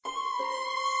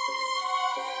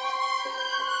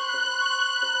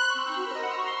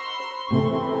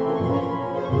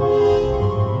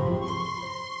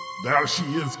There she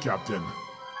is, Captain.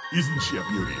 Isn't she a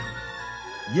beauty?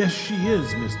 Yes, she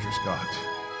is, Mr. Scott.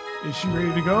 Is she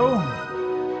ready to go?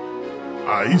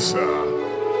 Aye,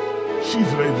 sir.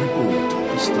 She's ready to go to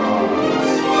the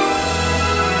stars.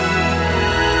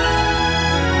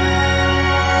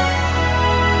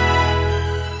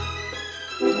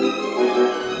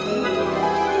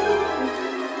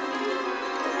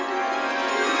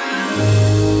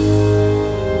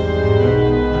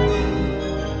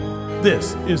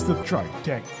 This is the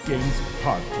TriTech Games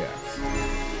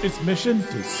Podcast. Its mission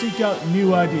to seek out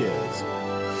new ideas,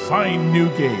 find new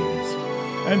games,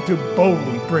 and to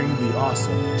boldly bring the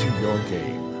awesome to your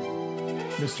game.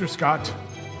 Mr. Scott,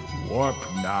 Warp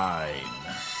 9.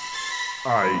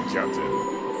 Aye, Captain.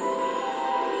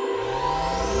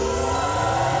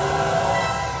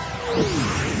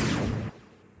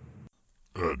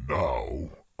 And now,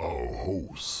 our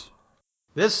hosts.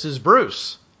 This is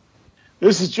Bruce.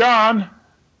 This is John.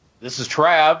 This is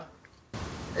Trav.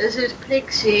 This is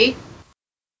Pixie.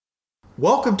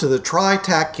 Welcome to the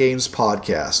TriTech Games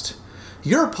Podcast.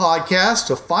 Your podcast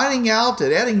of finding out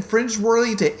that adding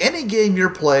Fringeworthy to any game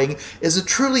you're playing is a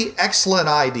truly excellent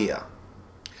idea.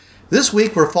 This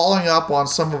week we're following up on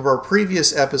some of our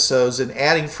previous episodes in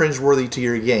adding Fringeworthy to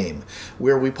your game,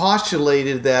 where we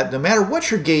postulated that no matter what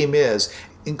your game is,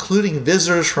 including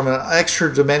visitors from an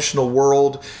extra-dimensional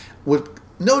world, would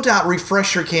no doubt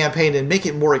refresh your campaign and make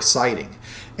it more exciting.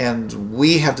 And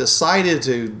we have decided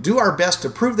to do our best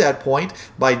to prove that point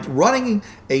by running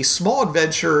a small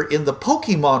adventure in the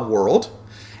Pokemon world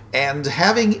and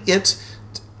having it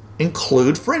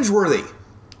include Fringeworthy.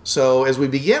 So as we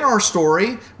begin our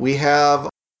story, we have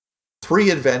 3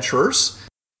 adventurers.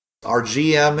 Our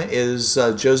GM is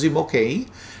Josie Mulcahy,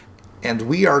 and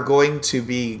we are going to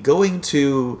be going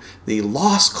to the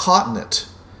Lost Continent,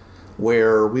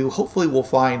 where we hopefully will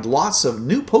find lots of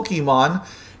new Pokemon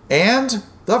and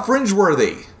the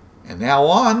Fringeworthy. And now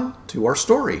on to our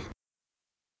story.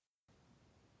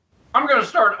 I'm going to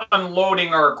start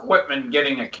unloading our equipment and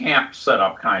getting a camp set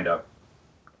up, kind of.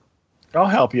 I'll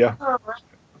help you.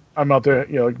 I'm out there,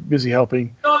 busy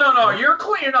helping. No. You're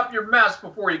cleaning up your mess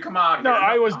before you come out here. No,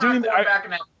 I was doing that. Back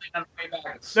in that plane on the way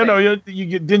back. No,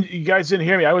 you guys didn't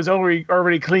hear me. I was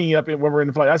already cleaning up when we were in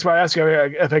the flight. That's why I asked you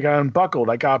if I got unbuckled.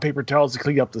 I got paper towels to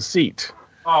clean up the seat.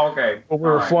 Oh, okay. When we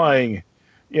were flying.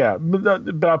 Yeah,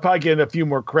 but I'll probably get a few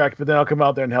more correct, but then I'll come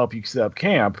out there and help you set up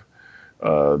camp.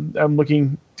 I'm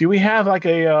looking. Do we have like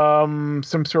a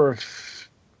some sort of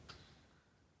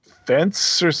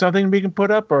fence or something we can put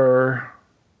up, or?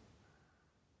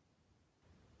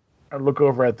 I look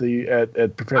over at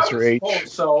Professor H.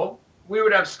 So we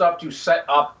would have stuff to set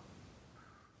up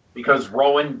because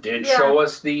Rowan did show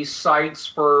us these sites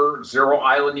for Zero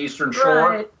Island Eastern Shore.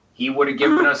 Right. He would have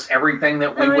given us everything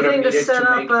that we would have needed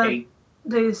to make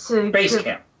a base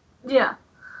camp. Yeah.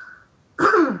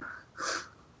 All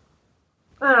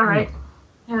right.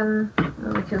 And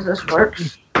because this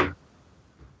works.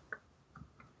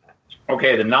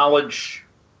 Okay, the knowledge.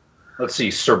 Let's see,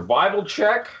 survival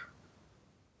check.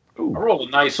 Ooh. I rolled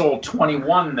a nice old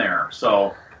 21 there,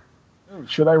 so.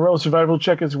 Should I roll a survival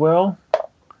check as well?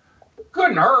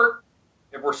 Couldn't hurt.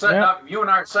 If we're setting up, if you and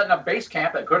I are setting up base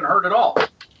camp, that couldn't hurt at all.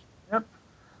 Yep.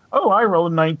 Oh, I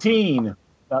rolled a 19.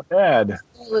 Not bad.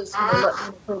 Let's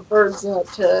put birds out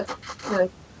to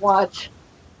watch.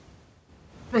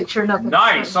 Make sure nothing.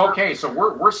 Nice. Okay, so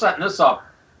we're setting this up.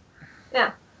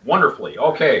 Yeah. Wonderfully.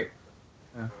 Okay.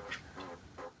 Yeah.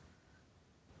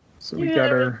 So we got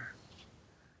her.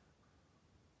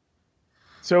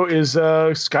 So is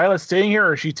Skylar staying here,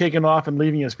 or is she taking off and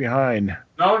leaving us behind?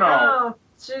 No.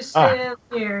 She's staying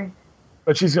here.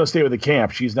 But she's going to stay with the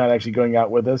camp. She's not actually going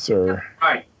out with us, or?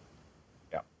 Right.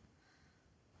 Yeah.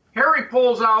 Harry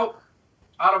pulls out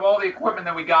of all the equipment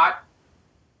that we got,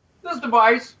 this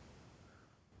device,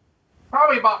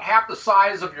 probably about half the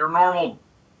size of your normal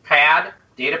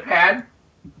data pad.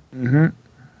 Mm-hmm.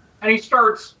 And he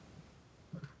starts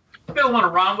fiddling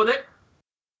around with it.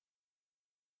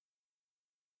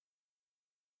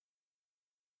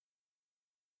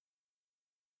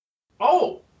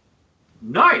 Oh,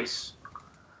 nice.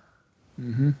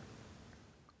 Mm-hmm.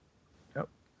 Yep.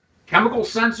 Chemical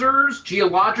sensors,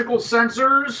 geological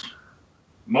sensors,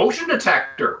 motion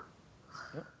detector.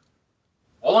 Yep.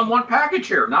 All in one package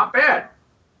here. Not bad.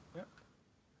 Yep.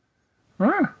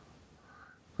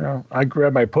 Well, I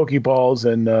grabbed my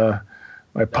Pokeballs and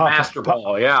my Master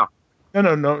Ball, yeah.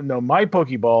 No, my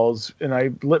Pokeballs, and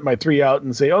I lit my 3 out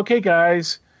and say, okay,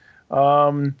 guys,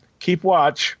 keep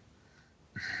watch.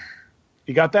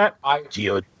 You got that?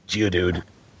 Geodude.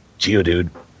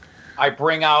 I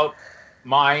bring out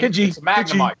mine. Pidgey, it's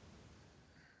Magnemite.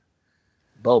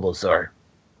 Bulbasaur.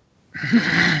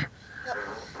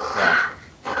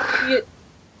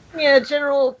 Yeah,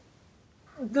 general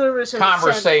rumors and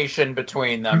Conversation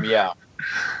between them, yeah.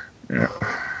 Yeah.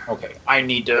 Okay, I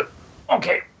need to.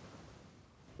 Okay.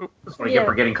 That's what I get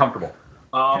for getting comfortable.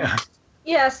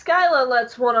 Yeah, Skyla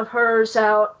lets one of hers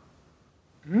out.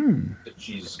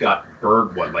 She's got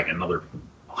bird, like another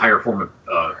higher form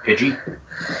of Pidgey?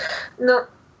 No,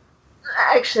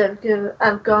 actually,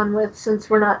 I've gone with, since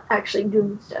we're not actually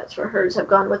doing stats for hers, I've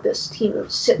gone with this team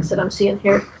of 6 that I'm seeing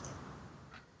here.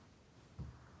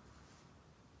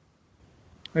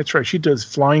 That's right. She does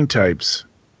flying types.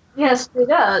 Yes, she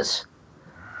does.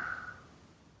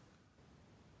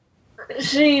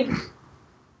 She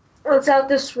lets out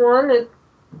this one.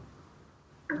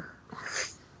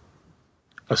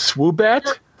 A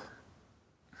Swoobat?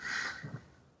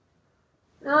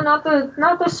 No, not the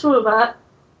Swoobat.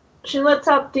 She lets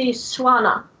out the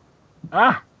Swanna.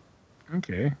 Ah,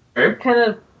 okay. Kind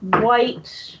of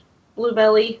white, blue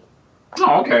belly.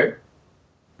 Oh, okay.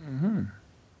 Mm-hmm.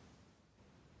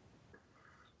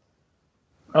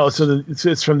 Oh, so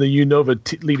it's from the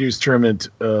Unova Leaders Tournament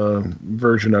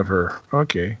version of her.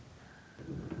 Okay.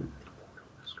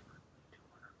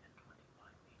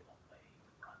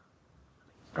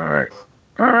 All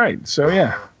right. So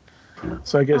yeah.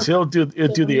 So I guess he'll do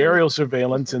the aerial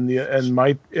surveillance, and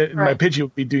my Pidgey will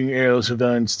be doing aerial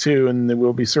surveillance too, and then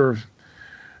we'll be sort of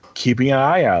keeping an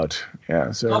eye out.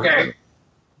 Yeah. So okay.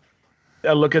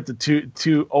 I look at the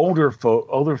two older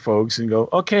folks and go,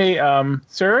 okay,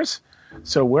 sirs.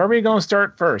 So where are we going to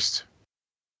start first?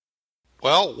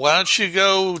 Well, why don't you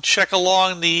go check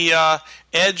along the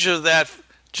edge of that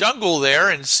jungle there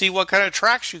and see what kind of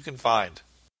tracks you can find.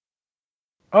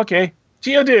 Okay,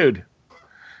 Geodude.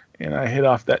 And I head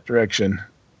off that direction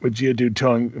with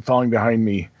Geodude following behind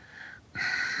me.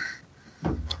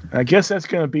 I guess that's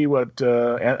going to be what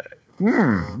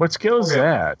skill is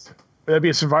that? That'd be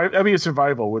a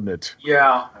survival, wouldn't it?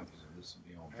 Yeah.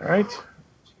 All right.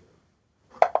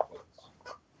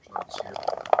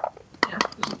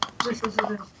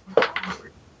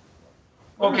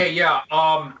 Okay, yeah.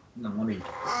 Let me.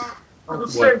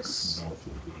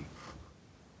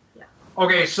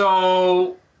 Okay,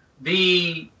 so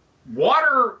the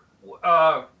water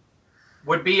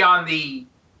would be on the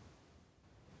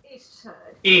East side.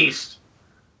 east.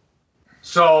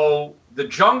 So the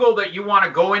jungle that you want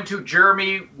to go into,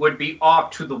 Jeremy, would be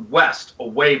off to the west,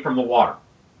 away from the water.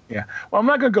 Yeah. Well, I'm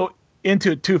not going to go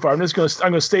into it too far. I'm going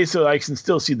to stay so I can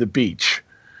still see the beach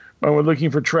when we're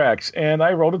looking for tracks. And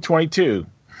I rolled a 22.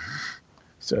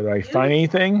 So did I find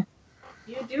anything?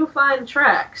 You do find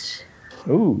tracks.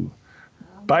 Ooh.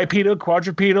 Bipedal,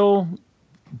 quadrupedal,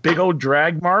 big old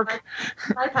drag mark.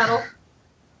 Bipedal.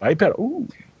 Bipedal. Ooh,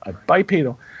 a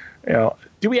bipedal. You know,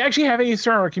 do we actually have any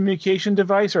sort of communication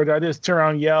device, or did I just turn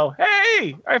around and yell,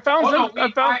 "Hey, I found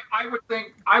something"? No,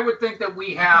 I would think that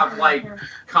we have like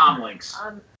comm links.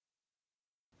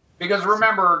 Because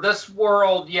remember, this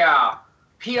world, yeah,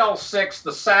 PL6,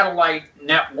 the satellite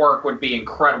network would be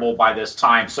incredible by this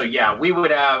time. So yeah, we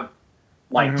would have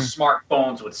like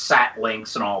smartphones with sat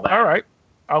links and all that. All right.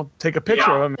 I'll take a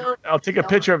picture of them. I'll take a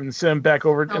picture of them and send them back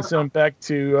over and send them back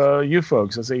to you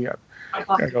folks. I'll say,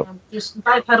 just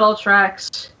bipedal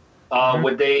tracks.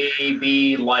 Would they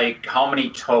be like how many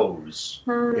toes?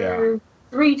 3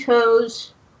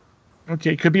 toes.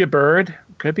 Okay, could be a bird.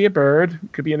 Could be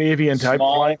an avian type.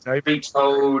 Small, type.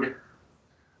 3-toed.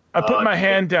 I put my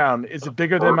hand down. Is it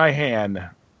bigger than my hand?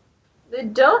 They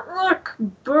don't look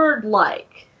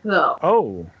bird-like, though.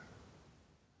 Oh.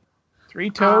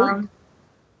 3-toed?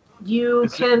 You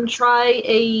can try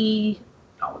a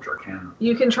Knowledge Arcana.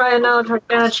 Knowledge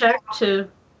Arcana check to.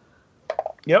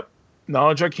 Yep,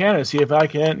 Knowledge Arcana. See if I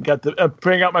can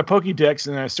bring out my Pokédex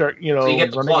and I start, So you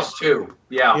get the +2.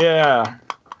 Yeah. Yeah.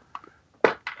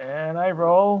 And I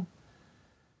roll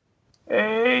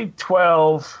a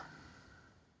 12.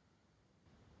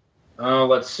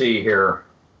 Let's see here.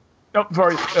 Oh,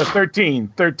 sorry,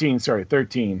 13. 13.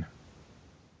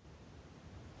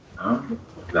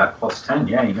 That +10.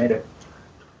 Yeah, you made it.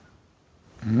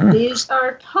 These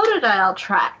are Totodile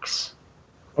tracks.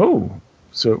 Oh,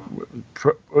 so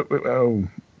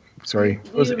sorry.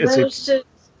 It's a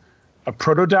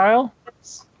Protodile?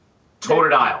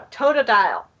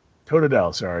 Totodile.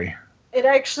 Totodile, sorry. It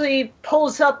actually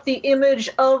pulls up the image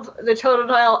of the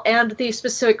Totodile and the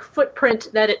specific footprint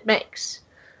that it makes.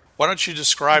 Why don't you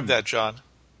describe that, John?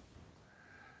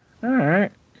 All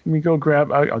right. Let me go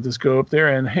grab. I'll just go up there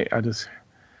and hey, I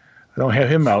don't have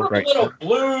him out right now. A little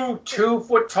blue,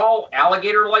 2-foot tall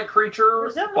alligator-like creature,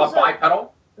 but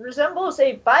bipedal. resembles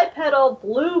a bipedal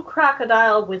blue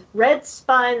crocodile with red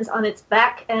spines on its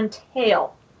back and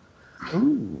tail.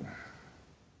 Ooh.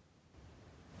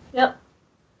 Yep.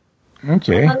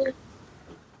 Okay.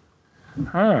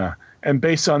 Huh. And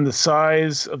based on the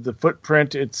size of the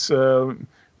footprint, it's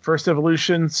first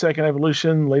evolution, second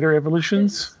evolution, later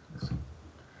evolutions?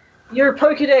 Your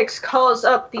Pokédex calls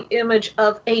up the image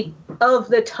of the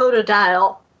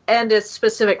Totodile and its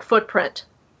specific footprint.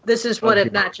 This is what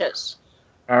it matches.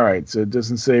 All right, so it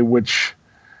doesn't say which.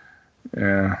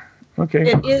 Yeah.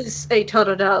 Okay. It is a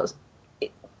Totodile.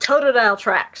 Totodile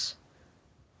tracks.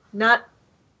 Not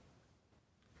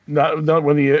one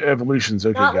of the evolutions.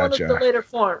 Okay, not gotcha. one of the later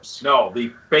forms. No,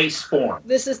 the base form.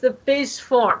 This is the base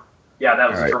form. Yeah,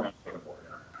 that was All the right. term I was looking for.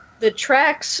 Yeah. The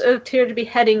tracks appear to be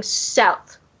heading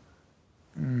south.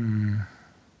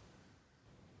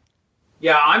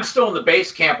 Yeah, I'm still in the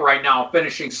base camp right now,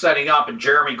 finishing setting up, and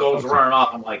Jeremy goes running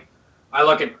off. I'm like, I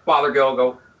look at Father Gill,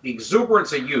 go, the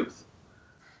exuberance of youth.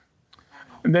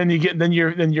 And then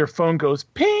your phone goes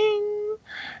ping.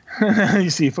 You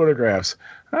see photographs.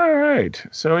 All right.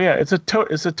 So yeah, it's a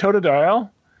Totodile.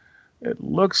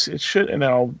 It should, and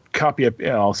I'll copy it.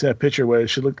 I'll send a picture of what it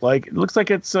should look like. It looks like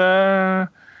it's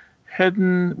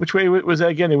heading. Which way was that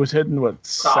again? It was heading what?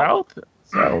 South.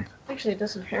 South. Actually,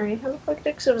 doesn't Harry have a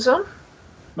Pokédex of his own?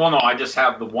 Well, no, I just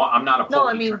have the one. I'm not a Poké. No,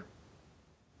 I mean,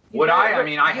 Would I? I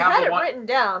mean, I you have had the it one. written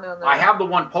down on there. I have the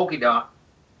one Pokédex.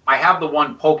 I have the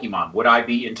one Pokemon. Would I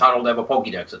be entitled to have a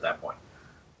Pokédex at that point?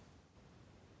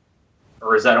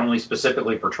 Or is that only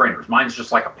specifically for trainers? Mine's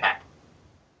just like a pet.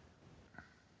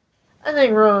 I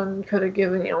think Rowan could have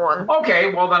given you one.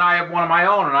 Okay, well then I have one of my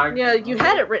own, and I. Yeah, you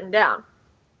had it written down.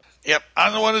 Yep,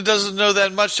 I'm the one who doesn't know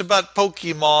that much about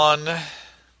Pokemon,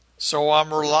 so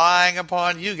I'm relying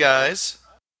upon you guys.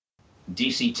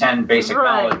 DC 10 basic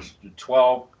Right. knowledge,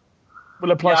 12.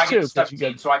 Well, a plus I two. get 'cause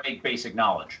 17, you so I make basic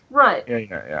knowledge. Right.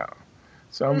 yeah.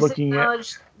 So I'm Basic looking at.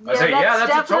 knowledge. I say, yeah,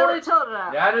 that's a definitely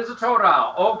Totodile. That is a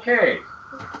Totodile. Okay.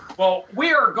 Well,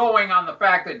 we are going on the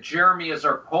fact that Jeremy is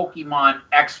our Pokemon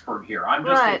expert here. I'm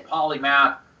just Right. a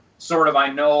polymath. Sort of, I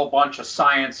know a bunch of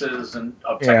sciences and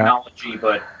of Yeah. technology,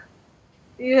 but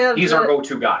You have he's our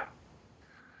go-to guy.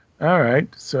 All right.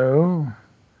 So.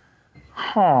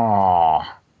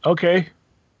 Okay.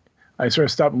 I sort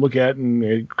of stop and look at it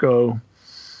and go.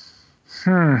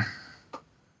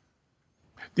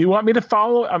 Do you want me to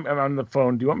follow? I'm on the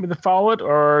phone. Do you want me to follow it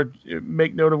or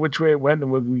make note of which way it went,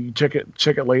 and will we check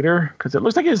it later? Because it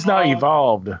looks like it's not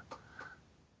evolved.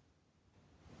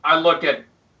 I look at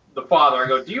the father. I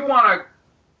go, do we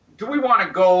want to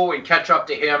go and catch up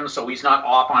to him so he's not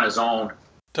off on his own?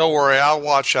 Don't worry, I'll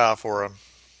watch out for him.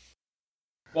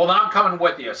 Well, then I'm coming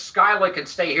with you. Skyla can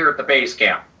stay here at the base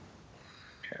camp.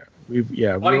 We've Buddy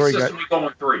already system, we go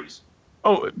in threes.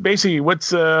 Oh, basically, what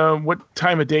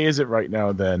time of day is it right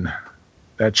now? Then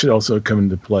that should also come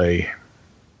into play.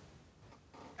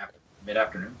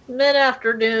 Mid-afternoon.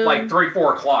 mid-afternoon. Like 3,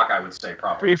 4 o'clock, I would say,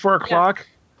 probably. 3-4 o'clock.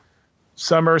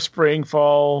 Summer, spring,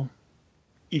 fall,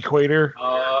 equator.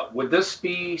 Would this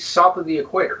be south of the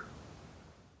equator?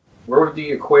 Where would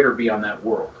the equator be on that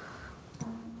world?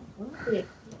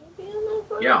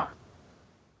 Yeah.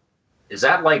 Is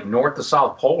that like north to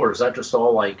south pole, or is that just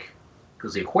all like...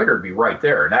 Because the equator would be right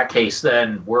there. In that case,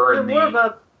 then we're in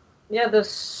the...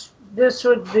 this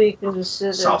would be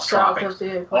considered South south Tropics. of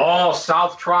the equator. Oh,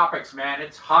 South Tropics, man.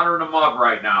 It's hotter than a mug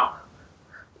right now.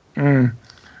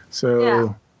 So,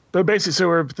 Yeah. but basically, so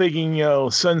we're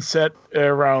thinking, sunset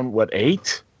around what,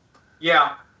 8?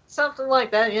 Yeah. Something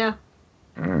like that, yeah.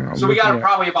 So we got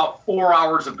probably about 4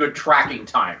 hours of good tracking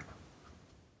time.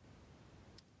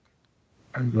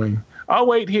 I'm going. I'll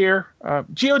wait here.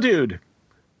 Geodude,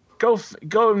 go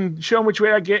and show him which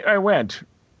way I went.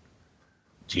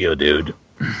 Geodude.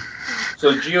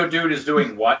 So Geodude is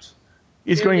doing what?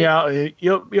 He's going out.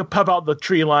 He'll pop out the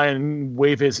tree line and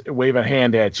wave a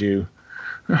hand at you.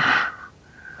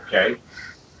 Okay.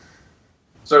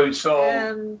 So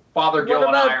And Father Gill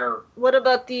and I are... what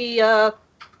about the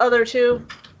other two?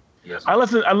 Yes. I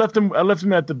left them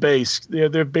at the base.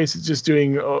 They're basically just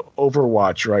doing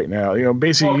Overwatch right now.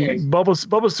 Basically, Okay.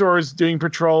 Bulbasaur is doing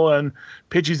patrol and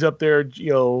Pidgey's up there,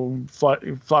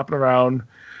 flopping around.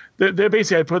 They're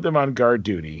basically, I put them on guard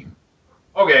duty.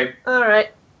 Okay. All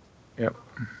right. Yep.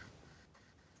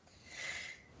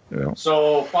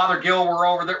 So Father Gill,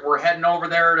 we're heading over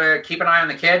there to keep an eye on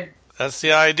the kid. That's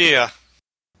the idea.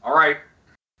 All right.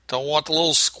 Don't want the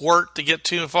little squirt to get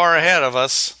too far ahead of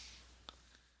us.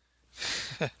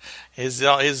 His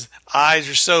eyes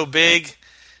are so big,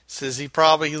 says he'll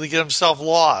get himself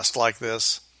lost like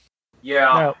this. Yeah.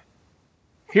 Now,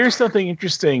 here's something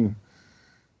interesting.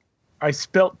 I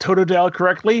spelt Totodile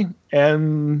correctly,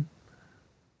 and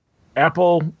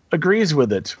Apple agrees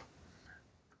with it.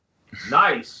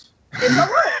 Nice. It's all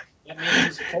right. That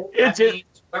means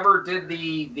whoever did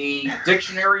the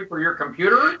dictionary for your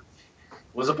computer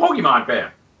was a Pokemon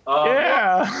fan.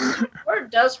 Yeah. Or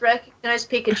does recognize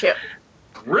Pikachu.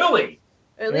 Really?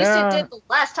 At least it did the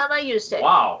last time I used it.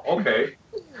 Wow. Okay.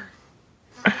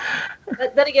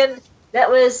 But then again, that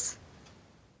was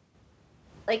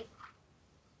like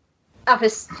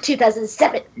Office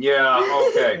 2007. Yeah.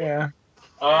 Okay. Yeah.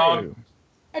 I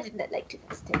did not like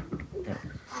 2010.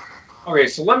 Okay.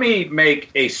 So let me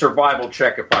make a survival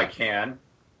check if I can.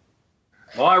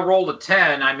 Well, I rolled a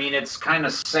 10. I mean, it's kind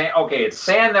of sand. Okay, it's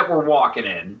sand that we're walking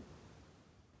in.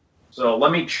 So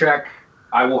let me check.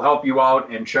 I will help you out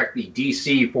and check the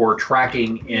DC for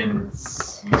tracking in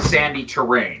sandy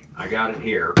terrain. I got it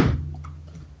here.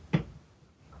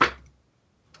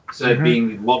 Instead of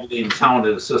being the lovely and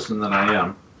talented assistant that I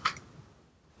am.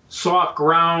 Soft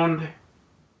ground.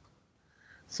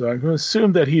 So I'm going to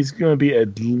assume that he's going to be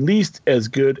at least as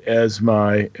good as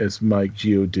my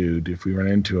Geodude if we run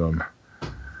into him.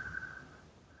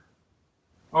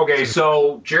 Okay,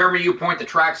 so Jeremy, you point the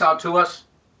tracks out to us.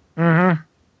 Mm-hmm.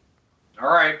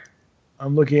 All right.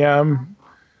 I'm looking at him,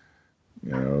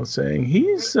 saying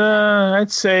he's, I'd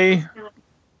say,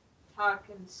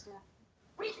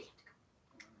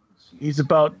 he's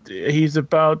about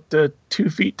 2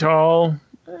 feet tall.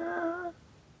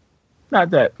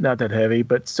 Not that heavy,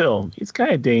 but still, he's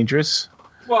kind of dangerous.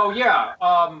 Well, yeah.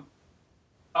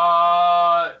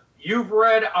 You've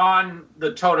read on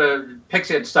the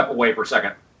Pixie, step away for a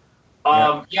second.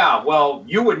 Yeah, well,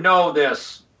 you would know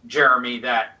this, Jeremy,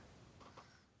 that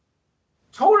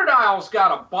Totodile's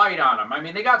got a bite on them. I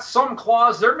mean, they got some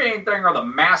claws. Their main thing are the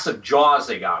massive jaws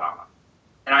they got on them.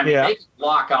 And I mean, they can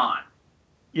lock on.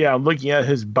 Yeah, I'm looking at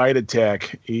his bite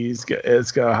attack. It's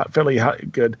got a fairly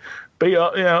good. But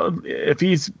if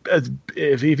he's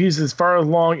as far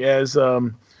along as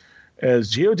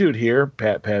Geodude here,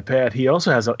 Pat,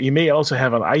 he may also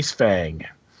have an Ice Fang.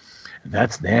 And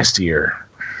that's nastier.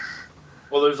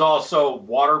 Well, there's also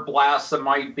Water Blast that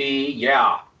might be,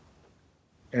 yeah.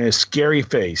 And a Scary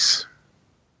Face.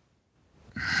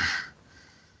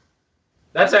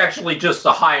 That's actually just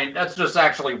that's just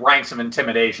actually ranks of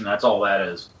intimidation. That's all that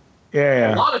is.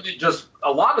 Yeah. A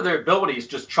lot of their abilities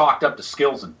just chalked up to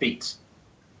skills and feats.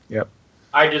 Yep.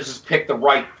 I just picked the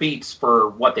right feats for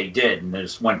what they did and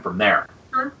just went from there.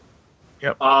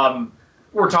 Yep.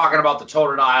 We're talking about the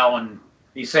Totodile, and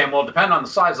he's saying, well, depending on the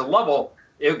size of the level,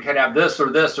 it could have this or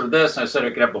this or this. And I said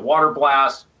it could have the Water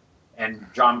Blast, and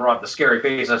John brought up the Scary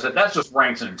Face. I said, that's just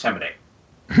ranks and intimidate.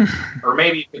 Or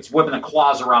maybe it's whipping the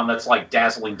claws around, that's like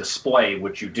Dazzling Display,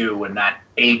 which you do in that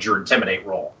Age or Intimidate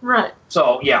roll. Right.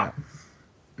 So, yeah.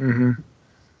 Mm-hmm.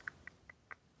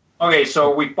 Okay,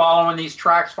 so are we following these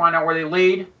tracks, find out where they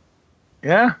lead?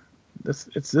 Yeah,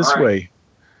 it's this way.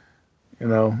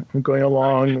 I'm going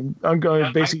along. I'm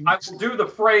going basically. I will do the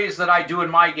phrase that I do in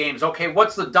my games. Okay,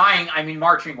 what's the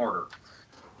marching order?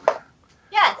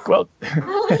 Yes. Well,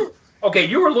 okay,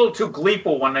 you were a little too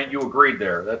gleeful when you agreed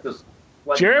there. That just.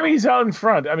 Jeremy's out in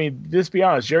front. I mean, just be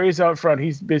honest. Jerry's out front.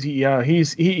 He's busy.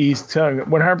 He's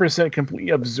 100% completely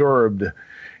absorbed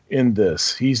in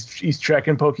this. He's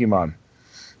tracking Pokemon.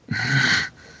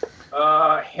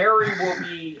 Harry will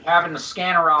be having the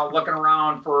scanner out, looking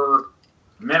around for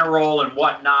mineral and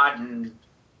whatnot, and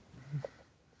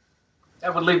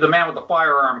that would leave the man with the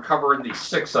firearm covering the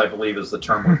 6, I believe, is the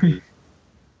term would be.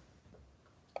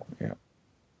 Yeah.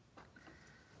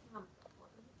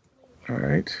 All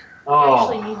right.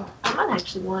 Oh. I might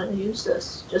actually want to use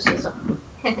this just as a.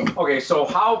 Okay, so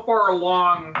how far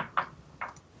along?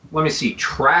 Let me see.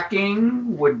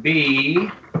 Tracking would be.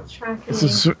 This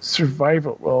is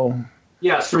survival. Well.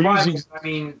 Yeah, survival. I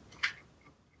mean,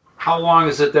 how long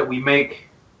is it that we make?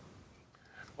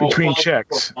 Between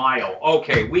checks. A mile.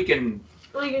 Okay, we can.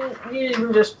 Well, you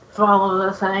can just follow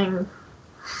the thing.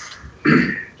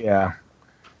 Yeah.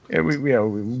 We're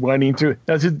winding through.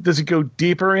 Does it go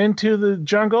deeper into the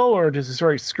jungle, or does it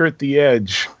sort of skirt the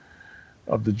edge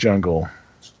of the jungle?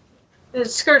 It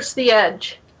skirts the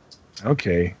edge.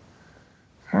 Okay.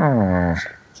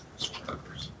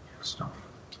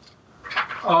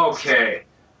 Okay.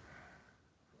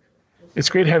 It's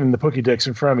great having the Pokédex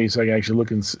in front of me, so I can actually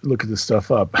look at this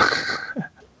stuff up.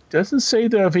 Doesn't say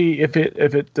though if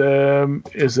it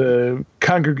is a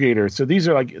congregator. So these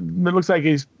are like, it looks like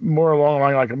he's more along the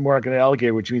line like an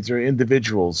alligator, which means they're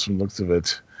individuals from the looks of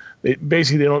it. They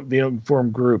don't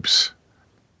form groups.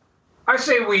 I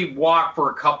say we walk for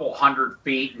a couple 100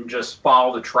 feet and just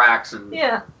follow the tracks and.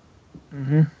 Yeah.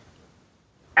 Mm-hmm.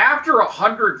 After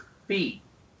 100 feet.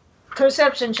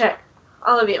 Perception check,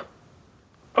 all of you.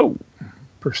 Oh, And I will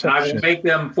perception. make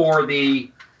them for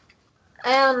the...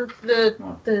 And the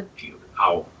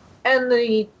Ow.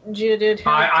 Geodude.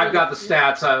 I've got the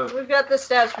stats. We've got the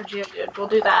stats for Geodude. We'll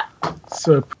do that.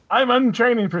 So I'm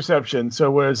untrained in perception. So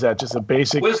what is that? Just a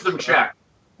basic Wisdom check.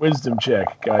 Wisdom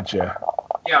check. Gotcha.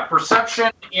 Yeah,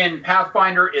 perception in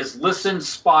Pathfinder is listen,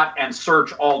 spot, and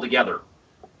search all together.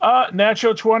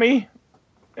 Natural 20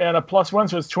 and a +1,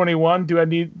 so it's 21.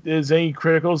 Is any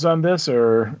criticals on this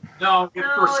or? No,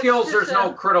 No, for it's skills, just there's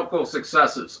no critical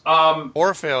successes.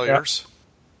 Or failures.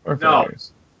 or No.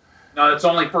 failures? No, it's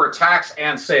only for attacks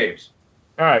and saves.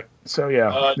 All right. So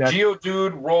yeah.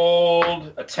 Geodude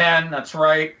rolled a 10. That's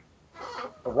right.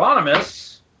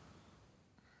 Hieronymus.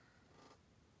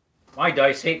 My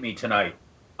dice hate me tonight.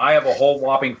 I have a whole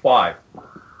whopping 5.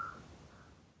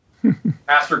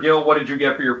 Master Gil, what did you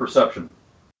get for your perception?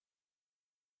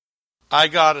 I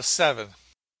got a 7.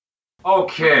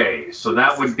 Okay, so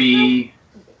that would be...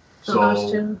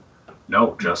 those two.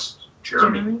 No, just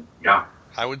Jeremy. Yeah.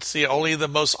 I would see only the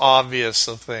most obvious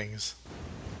of things.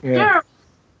 Yeah.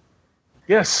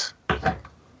 Yes. Okay,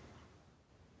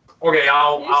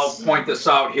 I'll point this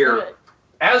out here. Good.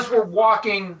 As we're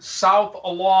walking south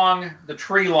along the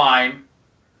tree line,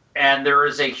 and there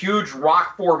is a huge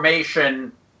rock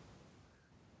formation,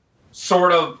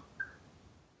 sort of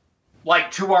like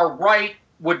to our right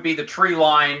would be the tree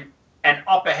line, and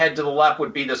up ahead to the left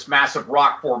would be this massive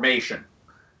rock formation.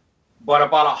 But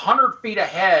about 100 feet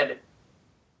ahead,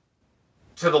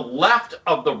 to the left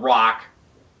of the rock,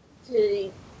 To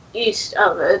the east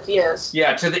of it, yes.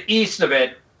 yeah, to the east of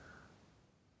it.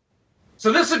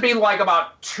 So this would be like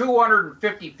about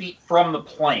 250 feet from the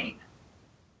plane.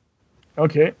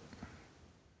 Okay.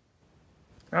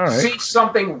 All right. See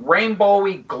something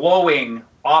rainbowy glowing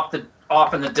off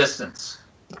in the distance.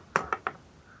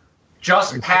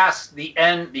 Just past the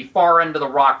far end of the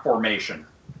rock formation,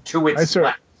 to its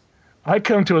left. I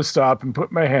come to a stop and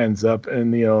put my hands up,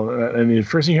 and and the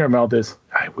first thing you hear out is,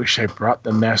 "I wish I brought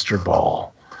the Master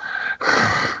Ball,"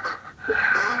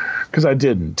 because I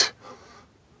didn't.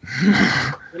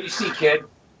 What do you see, kid?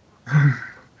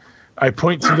 I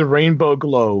point to the rainbow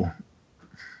glow.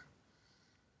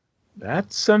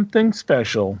 That's something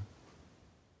special.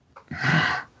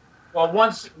 Well,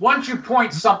 once you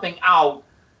point something out,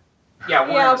 yeah,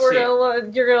 we're Yeah, gonna see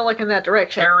it. you're gonna look in that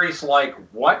direction. Harry's like,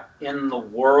 what in the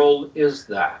world is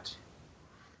that?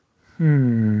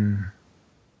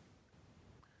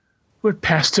 Would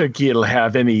Pastor Gil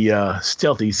have any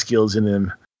stealthy skills in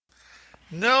him?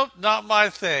 Nope, not my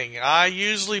thing. I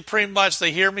usually pretty much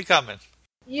they hear me coming.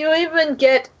 You even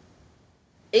get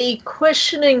a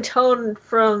questioning tone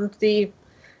from the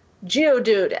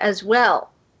Geodude as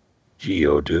well.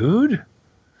 Geodude?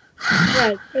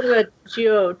 Yeah, kind of a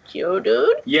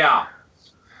Geodude. Yeah,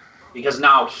 because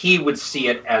now he would see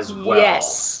it as well.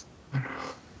 Yes. I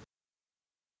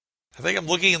think I'm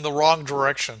looking in the wrong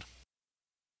direction.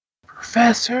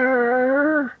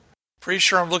 Professor! Pretty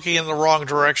sure I'm looking in the wrong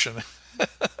direction.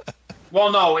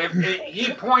 Well, no, if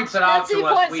he points it out Once he to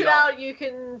us, points we it don't. out, you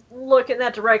can look in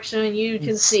that direction and you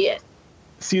can see it.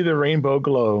 See the rainbow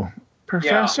glow.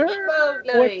 Professor? Rainbow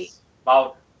glowy.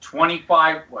 About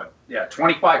 25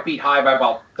 feet high by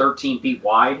about 13 feet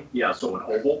wide. Yeah, so an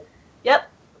oval. Yep.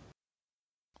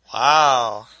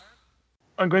 Wow.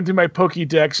 I'm going through my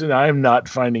Pokédex and I'm not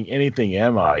finding anything,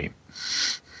 am I?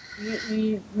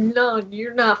 No,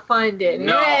 you're not finding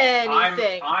No,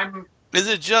 anything. I'm Is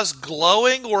it just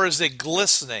glowing or is it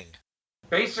glistening?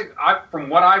 from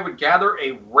what I would gather,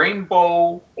 a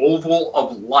rainbow oval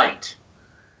of light.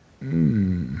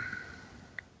 Is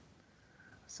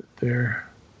it there?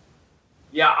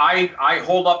 Yeah, I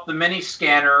hold up the mini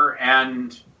scanner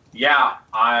and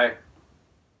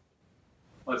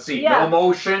let's see, Yeah. no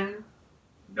motion,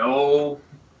 no.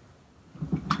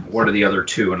 What are the other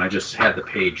two? And I just had the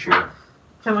page here.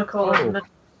 Chemical. Oh.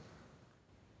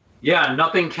 Yeah,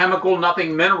 nothing chemical,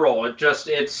 nothing mineral. It's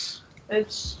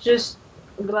just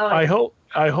glowing.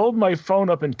 I hold my phone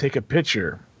up and take a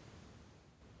picture.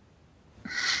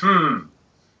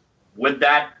 Would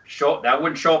that show? That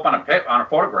wouldn't show up on a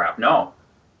photograph. No.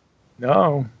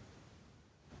 No.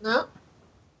 No.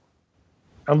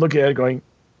 I'm looking at it going,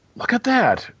 look at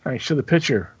that. I show the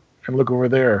picture and look over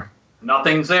there.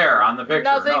 Nothing's there on the picture.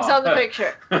 Nothing's no. on the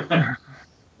picture.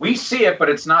 We see it, but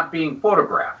it's not being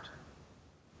photographed.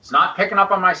 It's not picking up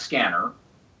on my scanner,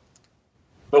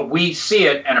 but we see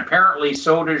it, and apparently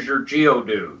so does your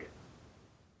Geodude.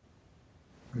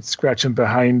 It's scratching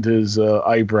behind his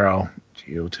eyebrow.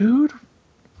 Geodude?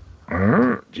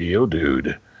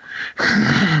 Geodude.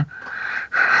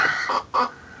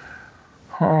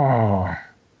 Oh.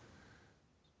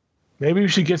 Maybe we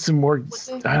should get some more.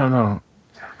 I don't know.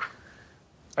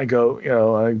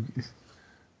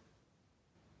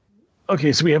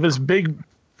 Okay, so we have this big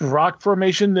rock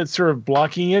formation that's sort of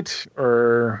blocking it,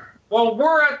 or... Well,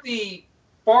 we're at the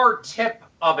far tip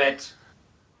of it,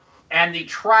 and the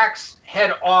tracks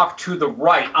head off to the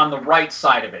right, on the right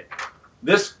side of it.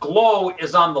 This glow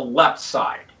is on the left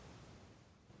side.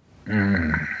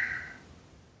 I'm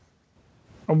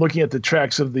looking at the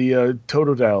tracks of the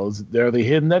Totodiles. Are they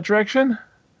heading that direction?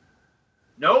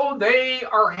 No, they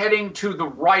are heading to the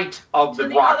right of To the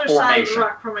the rock other side of formation. the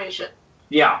rock formation.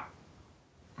 Yeah.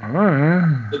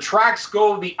 Alright. The tracks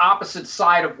go the opposite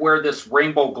side of where this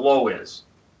rainbow glow is.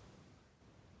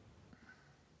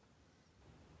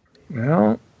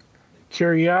 Well,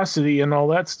 curiosity and all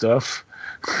that stuff.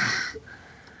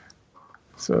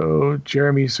 So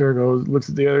Jeremy sort of looks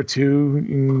at the other two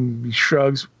and he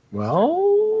shrugs.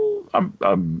 Well, I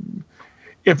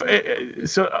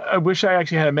wish I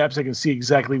actually had a map so I can see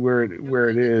exactly where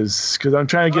it is, because I'm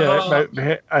trying to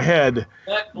get ahead.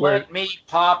 Let me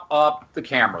pop up the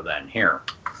camera then. Here.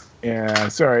 Yeah,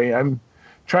 sorry. I'm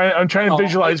trying to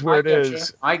visualize where it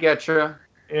is. I get you.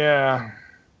 Yeah.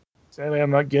 Sadly,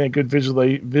 I'm not getting a good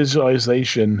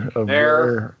visualization of There.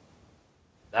 where.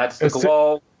 That's the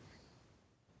glow.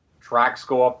 Tracks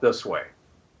go up this way.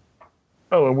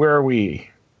 Oh, and where are we?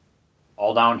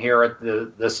 All down here at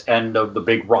this end of the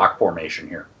big rock formation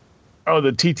here. Oh,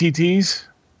 the TTTs?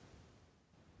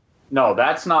 No,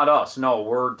 that's not us. No,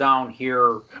 we're down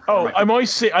here. Oh, I'm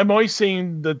always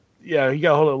seeing the. Yeah, you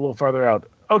gotta hold it a little farther out.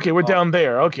 Okay, we're down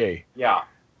there. Okay. Yeah.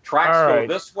 Tracks All go right.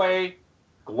 this way.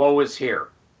 Glow is here.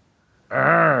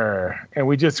 And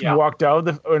we just walked out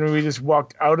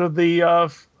of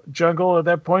the jungle at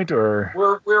that point, or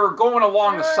We were going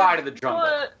along the side of the jungle.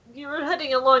 You were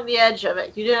heading along the edge of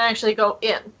it. You didn't actually go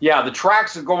in. Yeah, the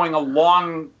tracks are going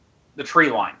along the tree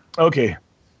line. okay.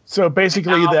 So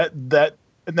basically,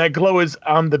 that glow is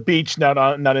on the beach,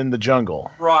 not in the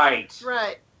jungle. Right.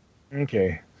 Right.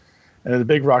 Okay. And the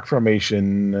big rock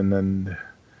formation,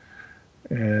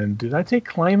 and did I take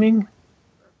climbing?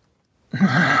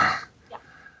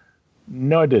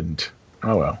 No, I didn't.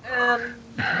 Oh well.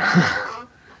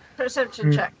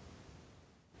 Perception check.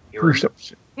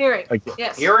 Perception. Hearing. Okay.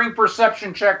 Yes. Hearing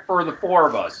perception check for the four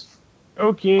of us.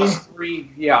 Okay. Us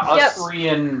three. Yeah, us Yes. three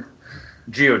and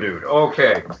Geodude.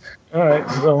 Okay. All right.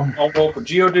 Well, I'll vote for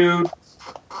Geodude.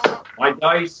 My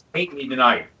dice hate me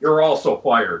tonight. You're also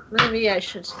fired. Maybe I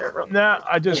should start rolling. nah.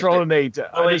 I just rolled an 8.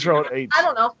 I just rolled 8. I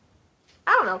don't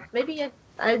know. Maybe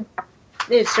I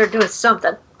need to start doing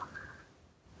something.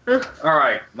 All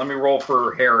right. Let me roll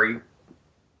for Harry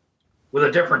with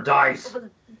a different dice. With a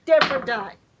different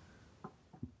die.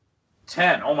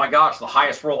 10. Oh my gosh, the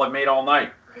highest roll I've made all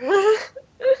night.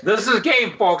 This is a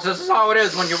game, folks. This is how it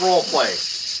is when you role play.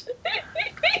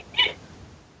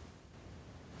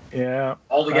 Yeah.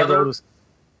 All together?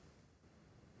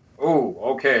 Ooh,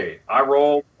 okay. I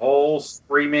rolled whole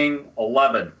screaming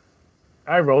 11.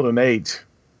 I rolled an 8.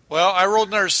 Well, I rolled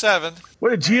another 7.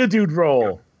 What did Geodude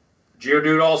roll?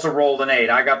 Geodude also rolled an 8.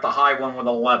 I got the high one with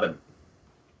 11.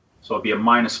 So it'd be a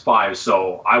 -5,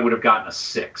 so I would have gotten a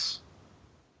 6.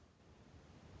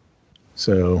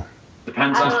 So,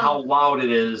 Depends on how loud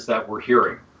it is that we're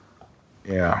hearing.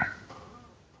 yeah.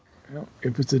 Well,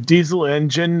 if it's a diesel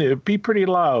engine, it'd be pretty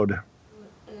loud.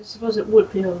 I suppose it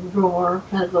would be a roar,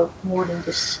 kind of a warning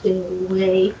to stay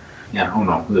away. Yeah, oh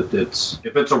no. If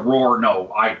it's a roar,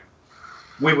 no.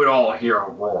 We would all hear a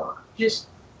roar. Just,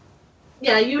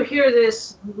 yeah, you hear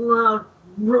this loud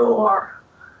roar.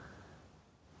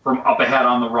 From up ahead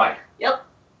on the right. Yep.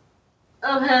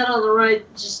 Up ahead on the right,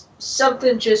 just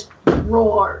something just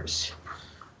roars.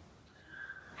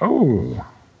 Oh.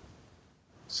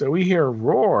 So we hear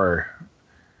roar.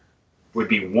 Would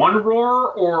be one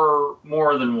roar or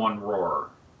more than one roar?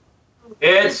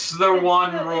 It's the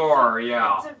one roar,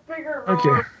 yeah. It's a bigger Okay.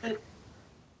 roar. but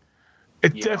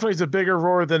It Yeah. definitely is a bigger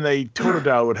roar than a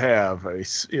Totodile would have,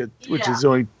 which Yeah. is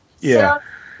only, yeah. sounds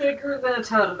bigger than a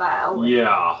Totodile.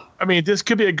 Yeah. I mean, this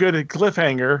could be a good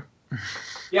cliffhanger.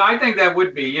 Yeah, I think that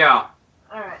would be, yeah.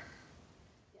 Alright.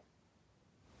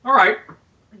 All right.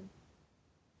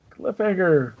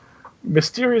 Cliffhanger.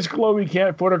 Mysterious glow we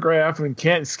can't photograph and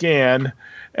can't scan,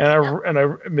 and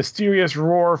a mysterious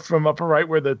roar from upper right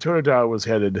where the Totodile was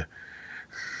headed.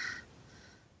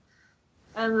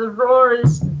 And the roar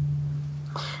is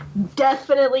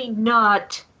definitely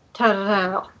not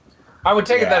Totodile. I would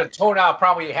take it Yeah. that a Totodile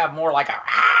probably have more like a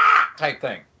type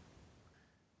thing.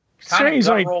 Kind of He's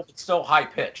only, guttural, but still high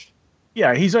pitched.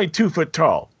 yeah, he's only 2 foot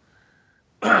tall,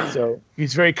 so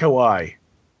he's very kawaii.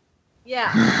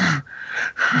 Yeah.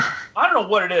 I don't know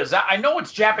what it is. I know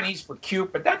it's Japanese for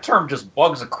cute, but that term just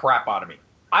bugs the crap out of me.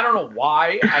 I don't know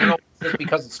why. I don't know if it's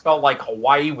because it's spelled like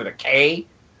Hawaii with a K.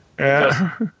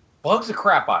 Yeah. Bugs the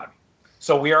crap out of me.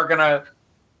 So we are going to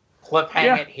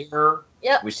cliffhang it here.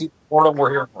 Yep. We see the portal,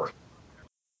 we're here for it.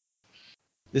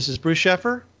 This is Bruce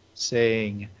Sheffer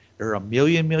saying there are a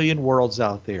million worlds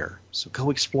out there, so go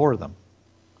explore them.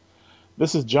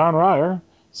 This is John Ryer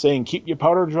saying keep your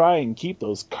powder dry and keep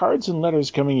those cards and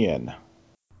letters coming in.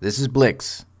 This is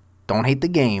Blix. Don't hate the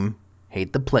game,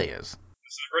 hate the players.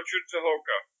 This is Richard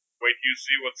Tahoka. Wait till you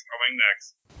see what's coming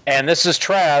next. And this is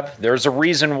Trav. There's a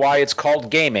reason why it's called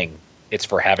gaming. It's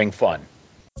for having fun.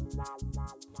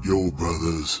 Yo,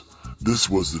 brothers, this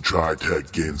was the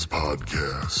TriTech Games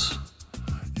Podcast.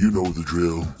 You know the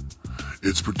drill.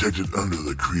 It's protected under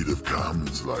the Creative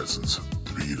Commons License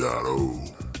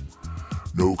 3.0.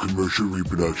 No commercial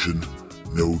reproduction,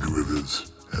 no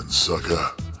derivatives, and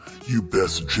sucker, you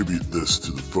best attribute this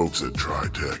to the folks at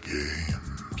TriTech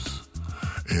Games.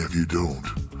 And if you don't,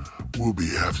 we'll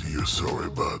be after your sorry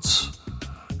butts,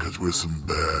 'cause we're some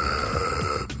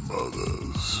bad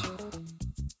mothers.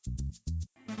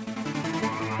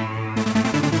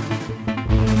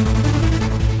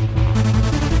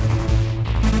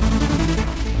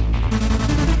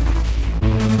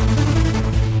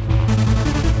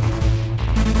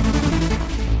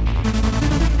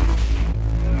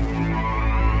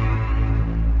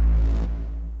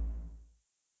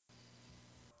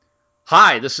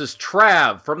 Hi, this is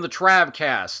Trav from the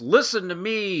Travcast. Listen to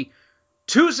me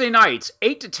Tuesday nights,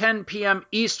 8 to 10 p.m.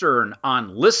 Eastern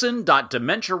on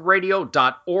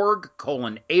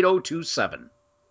listen.dementiaradio.org:8027.